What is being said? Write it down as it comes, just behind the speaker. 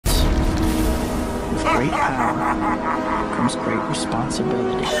great power comes great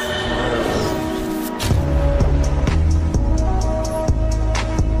responsibility.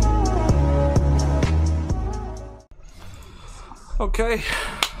 Okay,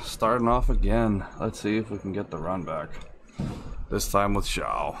 starting off again. Let's see if we can get the run back. This time with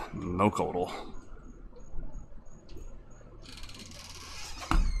Xiao, no Kodal.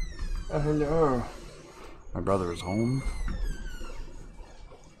 Hello. My brother is home.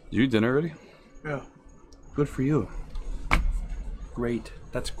 You eat dinner already? Yeah. Good for you. Great.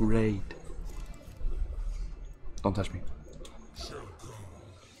 That's great. Don't touch me.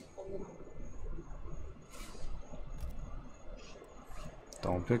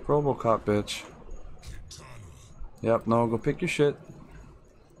 Don't pick Robocop, bitch. Yep, no, go pick your shit.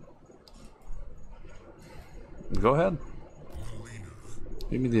 Go ahead.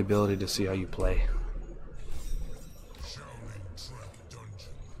 Give me the ability to see how you play.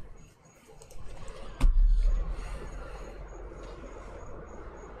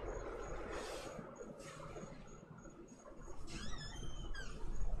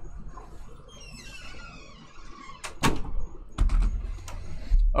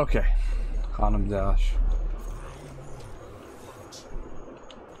 Okay, Quantum Dash.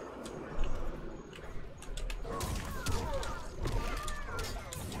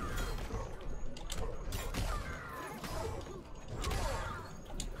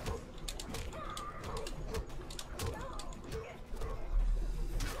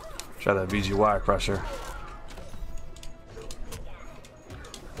 Try that VGY crusher.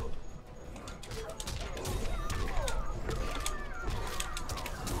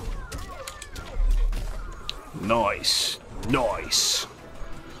 Nice. Nice.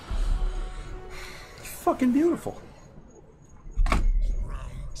 Fucking beautiful.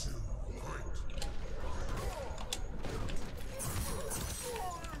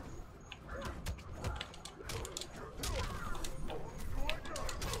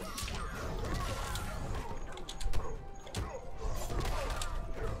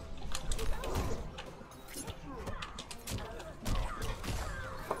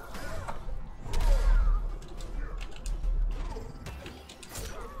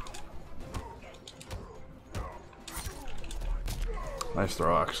 Nice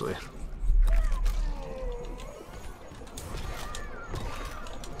throw, actually.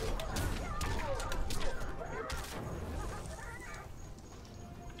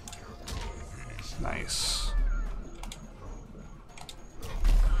 Nice.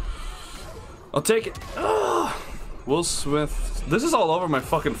 I'll take it. Ugh. Will Smith. This is all over my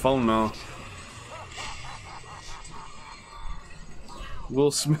fucking phone now. Will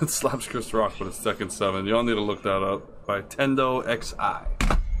Smith slaps Chris Rock, but it's Tekken 7. Y'all need to look that up. By Tendo XI.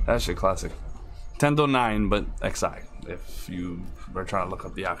 That shit classic. Tendo 9, but XI. If you are trying to look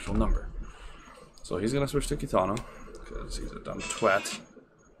up the actual number. So he's gonna switch to Kitana, because he's a dumb twat.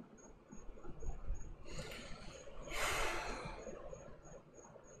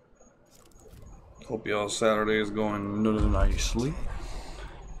 Hope y'all Saturday is going nicely.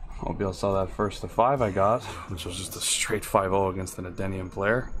 Hope y'all saw that first to 5 I got, which was just a straight 5-0 against an Adenian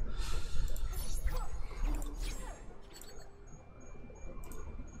player.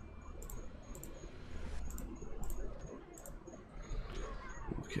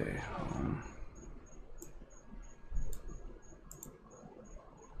 Okay.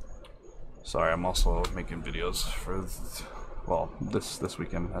 Sorry, I'm also making videos for, well, this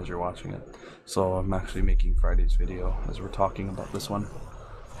weekend as you're watching it. So I'm actually making Friday's video as we're talking about this one.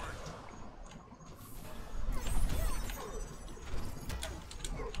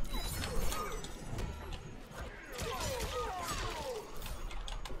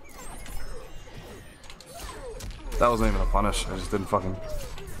 That wasn't even a punish, I just didn't fucking...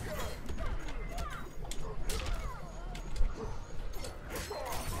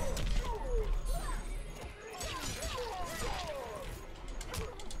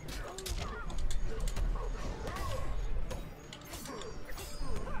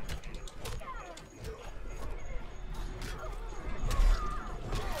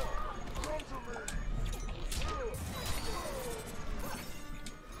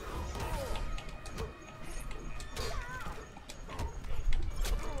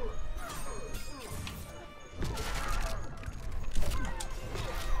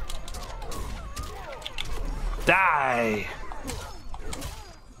 Die!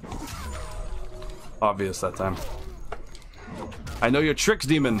 Obvious that time. I know your tricks,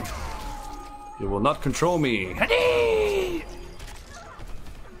 demon. You will not control me.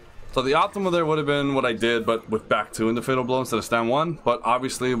 So the optimal there would have been what I did, but with back 2 into Fatal Blow instead of Stem 1. But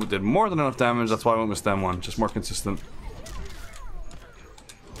obviously we did more than enough damage, that's why I went with Stem 1. Just more consistent.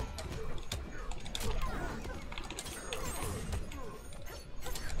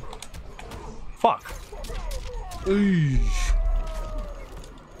 Eesh.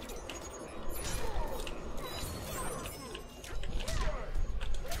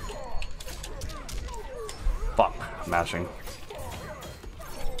 Fuck, mashing.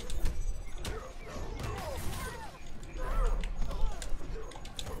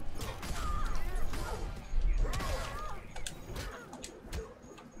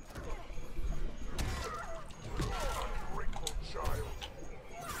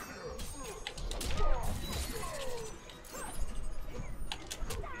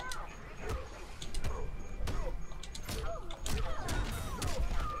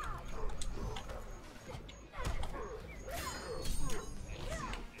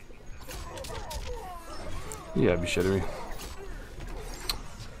 Yeah, be shitting me.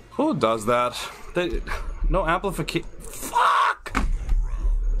 Who does that? No amplification. Fuck!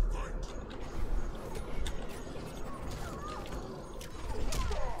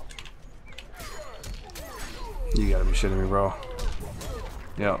 You gotta be shitting me, bro.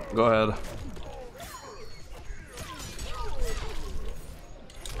 Yeah, go ahead.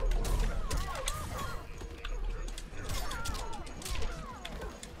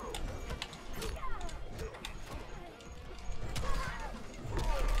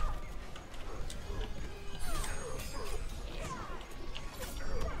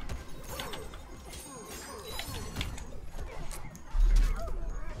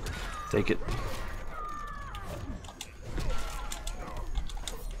 Take it.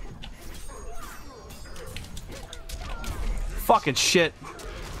 Fucking shit.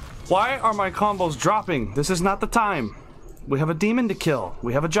 Why are my combos dropping? This is not the time. We have a demon to kill.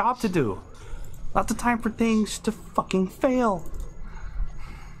 We have a job to do. Not the time for things to fucking fail.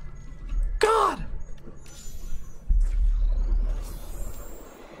 God!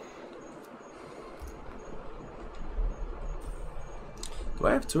 Do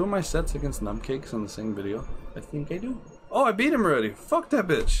I have two of my sets against Numcakes on the same video? I think I do. Oh, I beat him already. Fuck that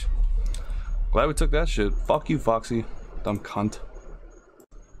bitch. Glad we took that shit. Fuck you, Foxy. Dumb cunt.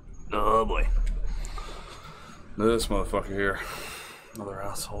 Oh boy. This motherfucker here. Another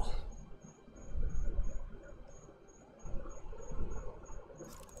asshole.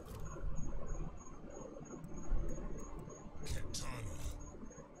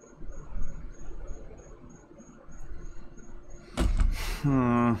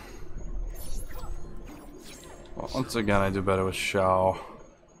 Well, once again, I do better with Shao.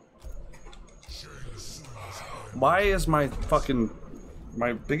 Why is my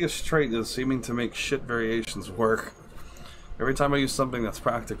biggest trait is seeming to make shit variations work? Every time I use something that's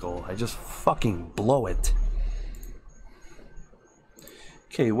practical, I just fucking blow it.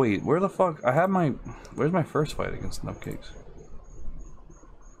 Okay, wait, where the fuck? Where's my first fight against Nupcakes?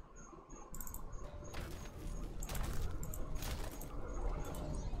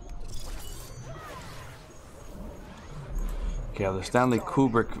 Yeah, the Stanley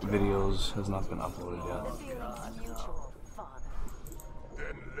Kubrick videos has not been uploaded yet.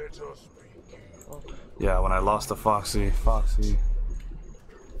 Yeah, when I lost to Foxy.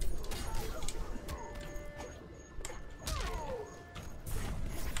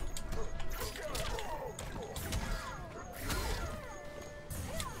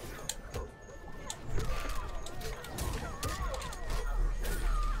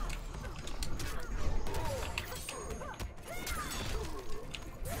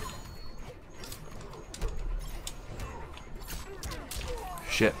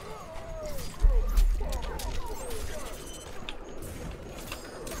 Shit.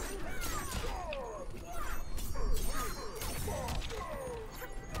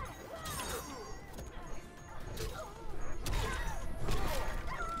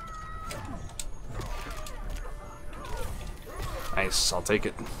 Nice, I'll take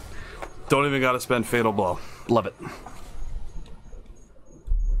it. Don't even gotta spend Fatal Blow. Love it.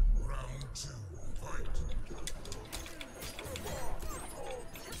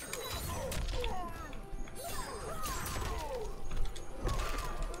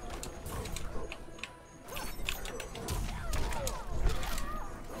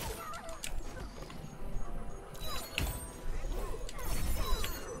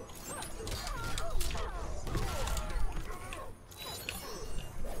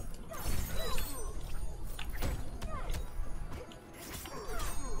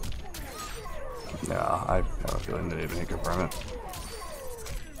 Yeah, I have a feeling they didn't even confirm it.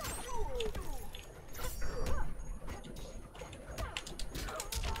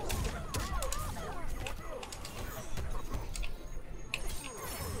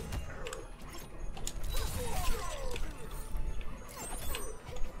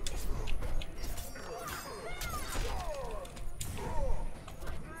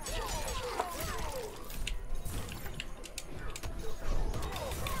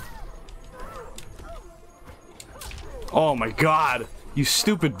 Oh my god! You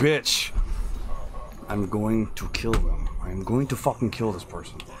stupid bitch! I'm going to kill them. I'm going to fucking kill this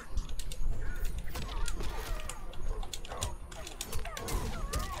person.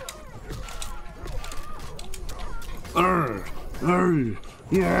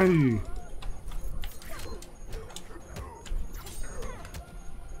 Yay!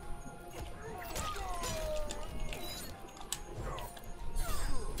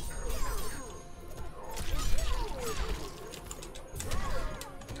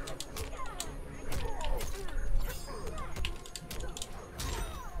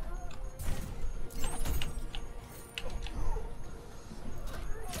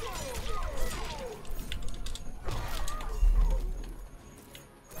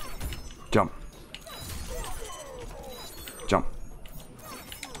 Jump. Jump.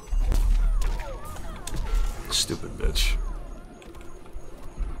 Stupid bitch.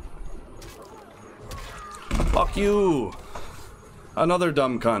 Fuck you! Another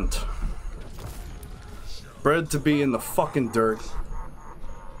dumb cunt. Bred to be in the fucking dirt.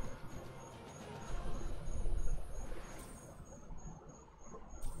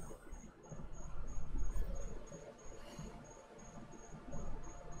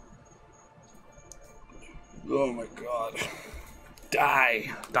 Oh my god.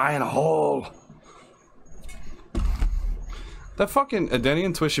 Die. Die in a hole. That fucking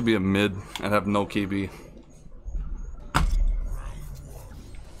Adenian Twist should be a mid and have no KB.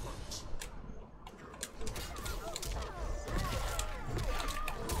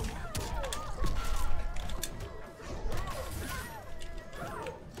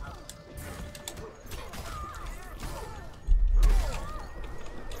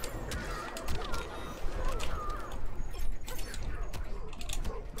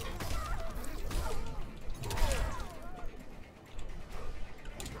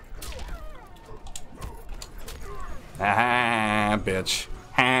 Ah, bitch.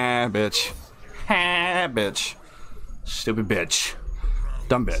 Ah, bitch. Ah, bitch. Stupid bitch.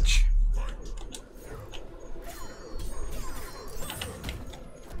 Dumb bitch.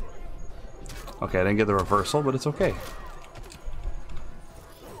 Okay, I didn't get the reversal, but it's okay.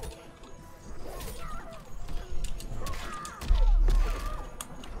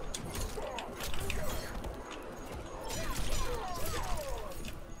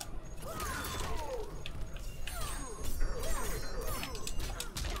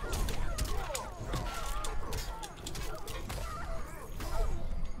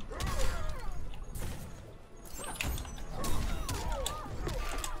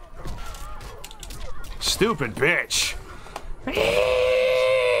 Stupid bitch.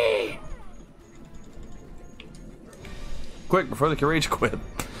 Quick, before they can rage quit.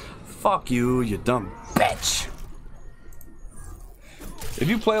 Fuck you, you dumb bitch. If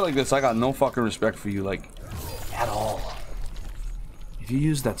you play like this, I got no fucking respect for you, like, at all. If you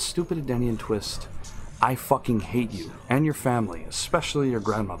use that stupid Adenian Twist, I fucking hate you and your family, especially your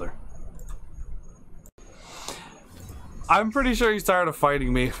grandmother. I'm pretty sure he's tired of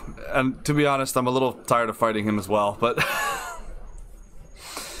fighting me, and to be honest, I'm a little tired of fighting him as well, but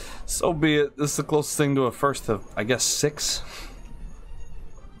so be it. This is the closest thing to a first of, I guess, 6.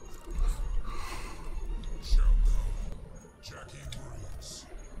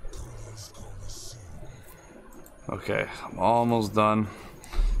 Okay, I'm almost done.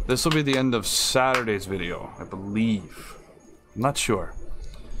 This will be the end of Saturday's video, I believe. I'm not sure.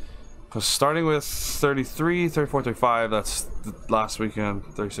 Because starting with 33, 34, 35, that's the last weekend,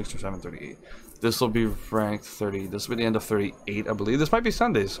 36, 37, 38. This will be ranked 30. This will be the end of 38, I believe. This might be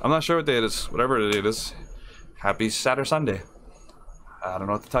Sundays. I'm not sure what day it is. Whatever it is. Happy Saturday Sunday. I don't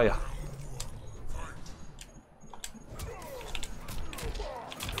know what to tell you.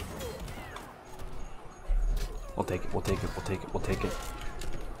 We'll take it, we'll take it, we'll take it, we'll take it.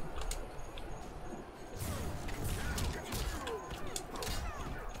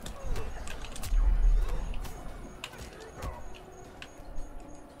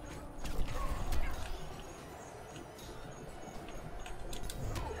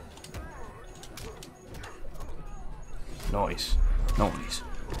 Noise. Noise.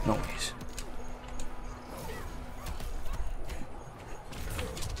 Noise.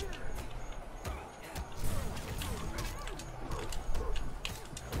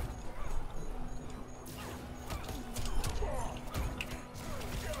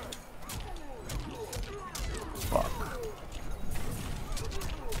 Fuck.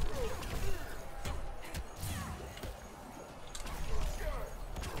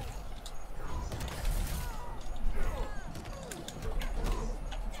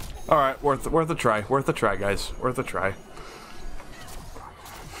 Alright, worth a try. Worth a try, guys. Worth a try.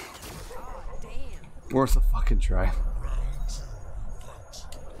 Worth a fucking try.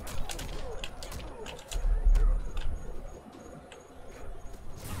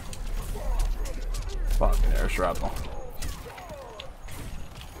 shrapnel.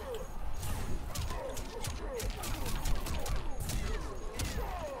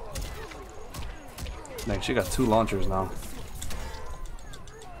 Dang, she got 2 launchers now.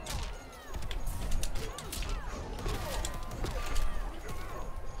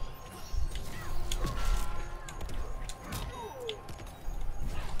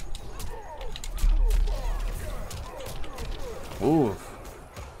 Ooh.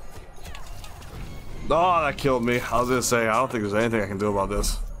 Oh, that killed me. I was gonna say, I don't think there's anything I can do about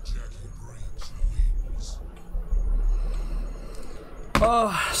this.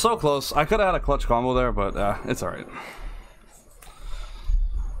 Oh, so close. I could have had a clutch combo there, but it's alright.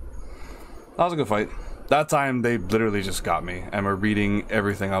 That was a good fight. That time, they literally just got me and were reading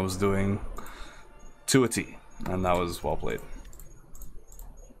everything I was doing to a T. And that was well played.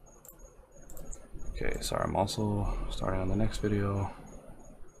 Okay, sorry, I'm also starting on the next video.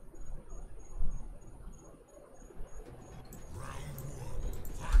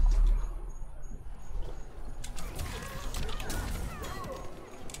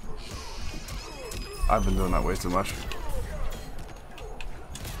 I've been doing that way too much.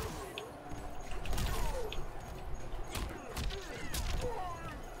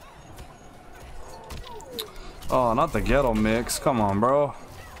 Oh, not the ghetto mix. Come on, bro.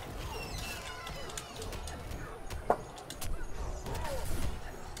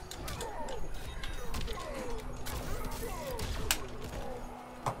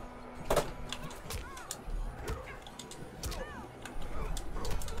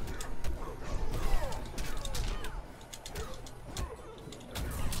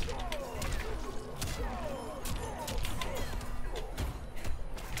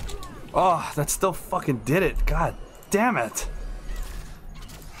 Oh, that still fucking did it. God damn it.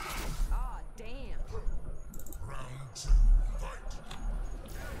 Ah, damn.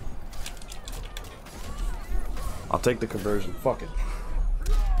 I'll take the conversion. Fuck it.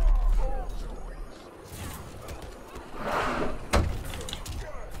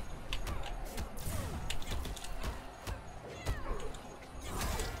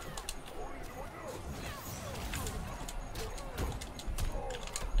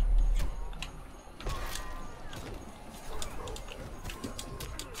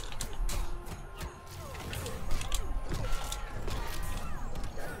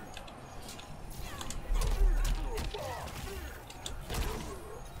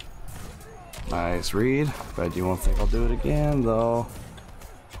 Nice read. Bet you won't think I'll do it again, though.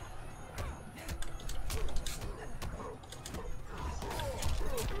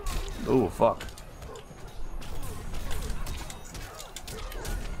 Ooh, fuck.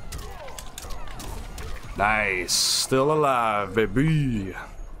 Nice. Still alive, baby.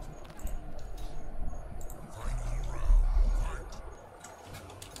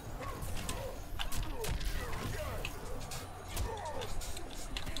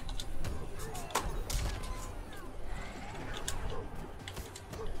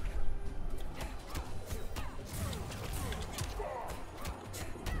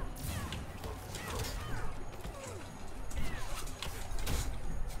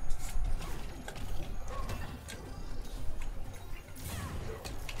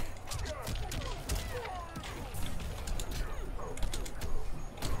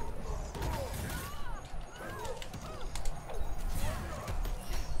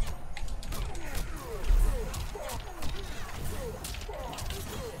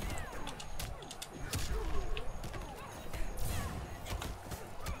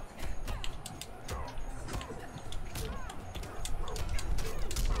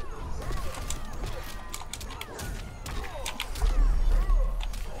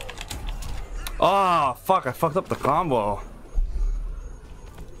 Oh, fuck, I fucked up the combo.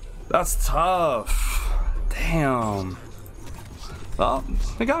 That's tough. Damn. Well,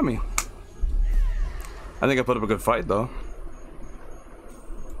 they got me. I think I put up a good fight, though.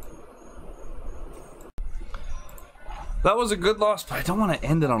 That was a good loss, but I don't want to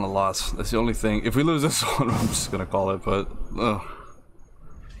end it on a loss. That's the only thing. If we lose this one, I'm just gonna call it, but... Ugh.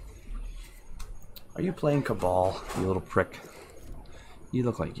 Are you playing Cabal, you little prick? You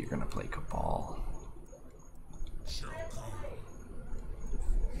look like you're gonna play Cabal.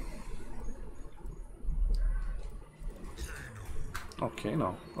 Okay,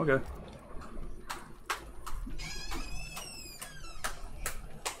 no. Okay.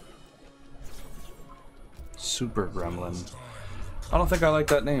 Super Gremlin. I don't think I like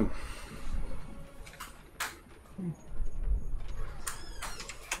that name.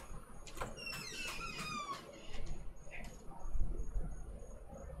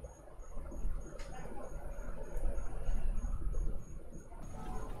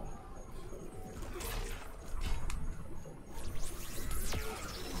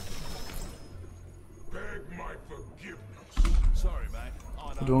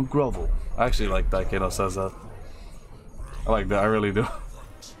 Don't grovel. I actually like that Kano says that. I like that, I really do.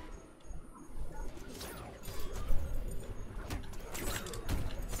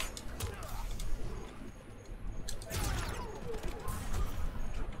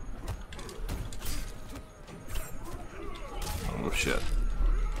 Oh shit.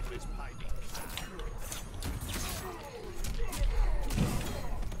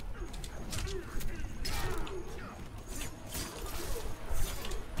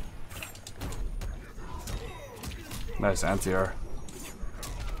 Nice anti-air.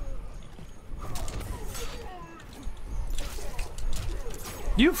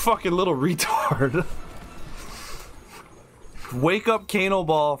 You fucking little retard. Wake up Kano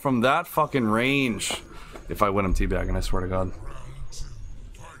Ball from that fucking range. If I win him teabagging, I swear to God.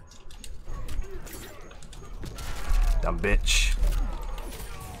 Dumb bitch.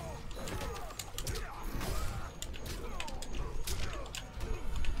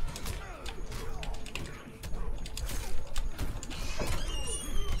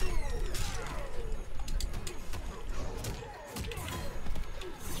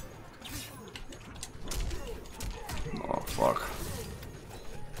 Oh, fuck.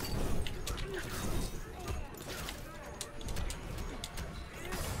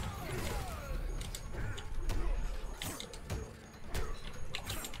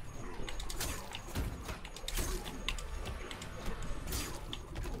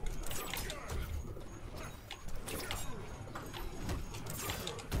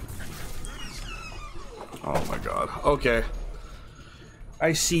 Oh my God. Okay.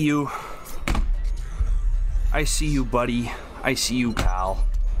 I see you. I see you, buddy. I see you, pal.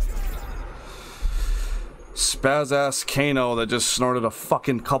 Spaz ass Kano that just snorted a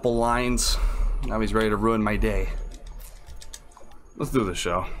fucking couple lines. Now he's ready to ruin my day. Let's do this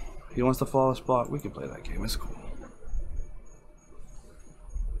show. He wants to follow a spot. We can play that game. It's cool.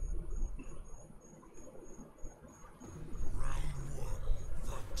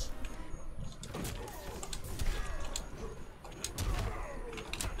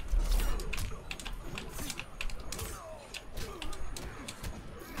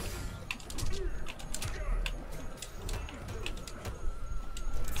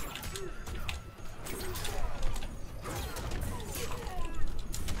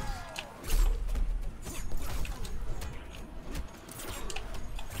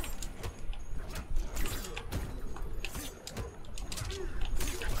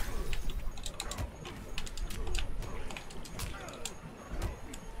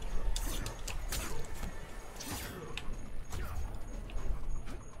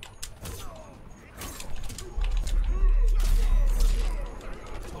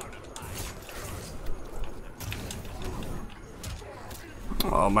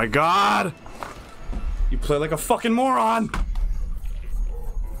 Oh my God! You play like a fucking moron!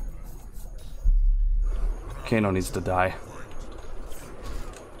 Kano needs to die.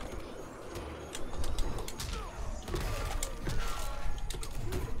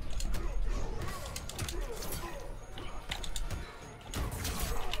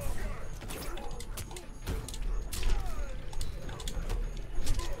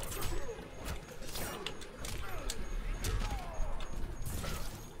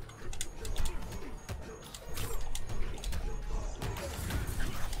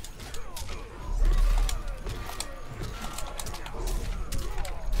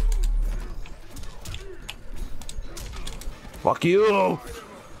 Fuck you!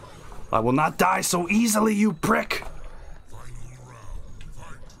 I will not die so easily, you prick!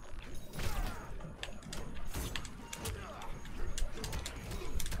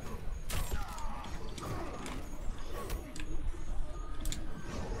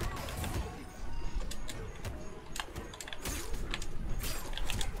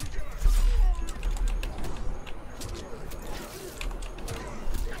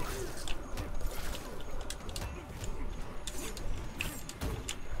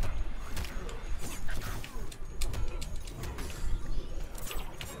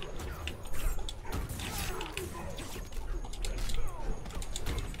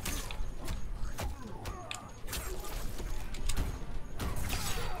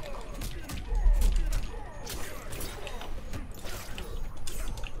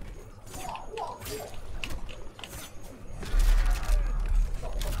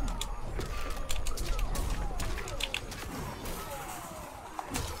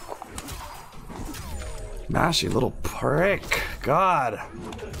 Mashy little prick. God.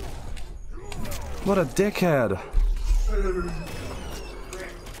 What a dickhead.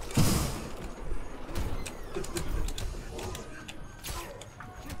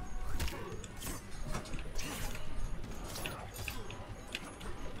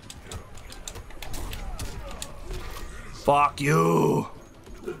 Fuck you!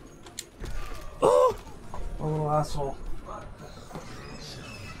 Oh! A little asshole.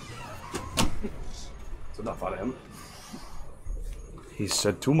 That's enough out of him. He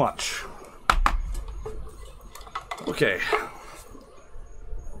said too much. Okay.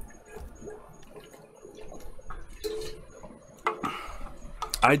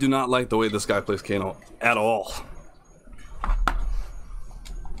 I do not like the way this guy plays Kano at all.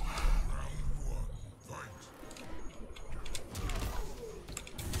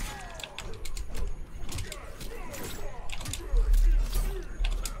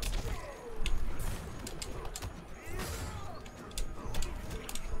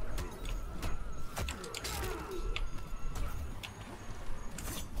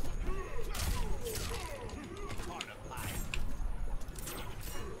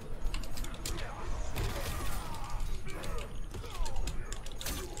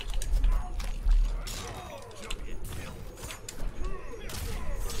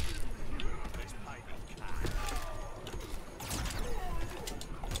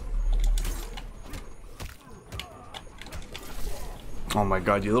 Oh my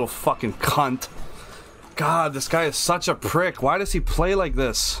god, you little fucking cunt. God, this guy is such a prick. Why does he play like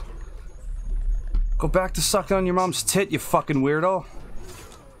this? Go back to sucking on your mom's tit, you fucking weirdo.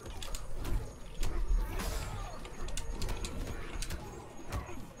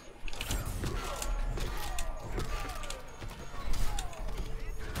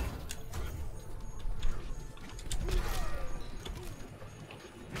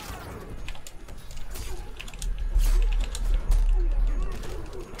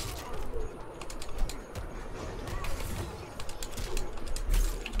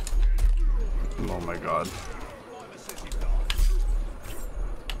 Oh my god.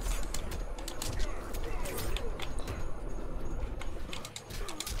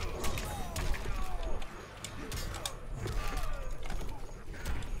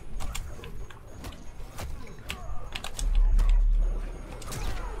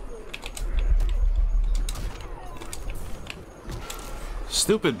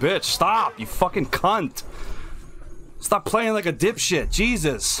 Stupid bitch, stop, you fucking cunt. Stop playing like a dipshit,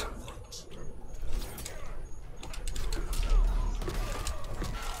 Jesus.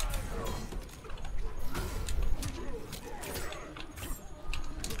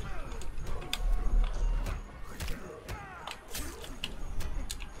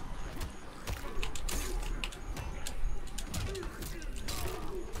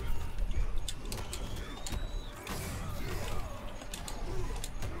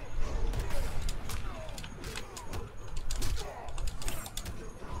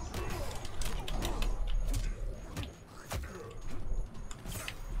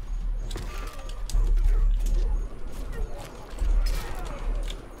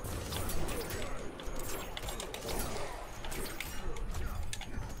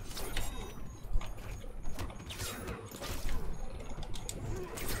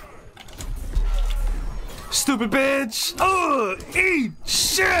 Stupid bitch! Ugh! Eat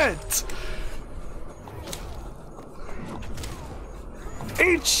shit!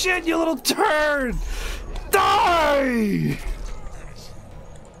 Eat shit, you little turd! Die!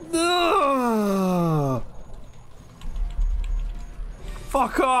 Ugh!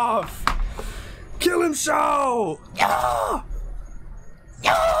 Fuck off! Kill him, Shao! Yeah!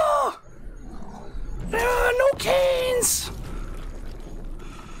 Yeah! No canes!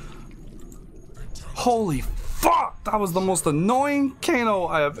 Holy fuck! That was the most annoying Kano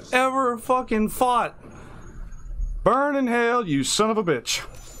I have ever fucking fought. Burn in hell, you son of a bitch.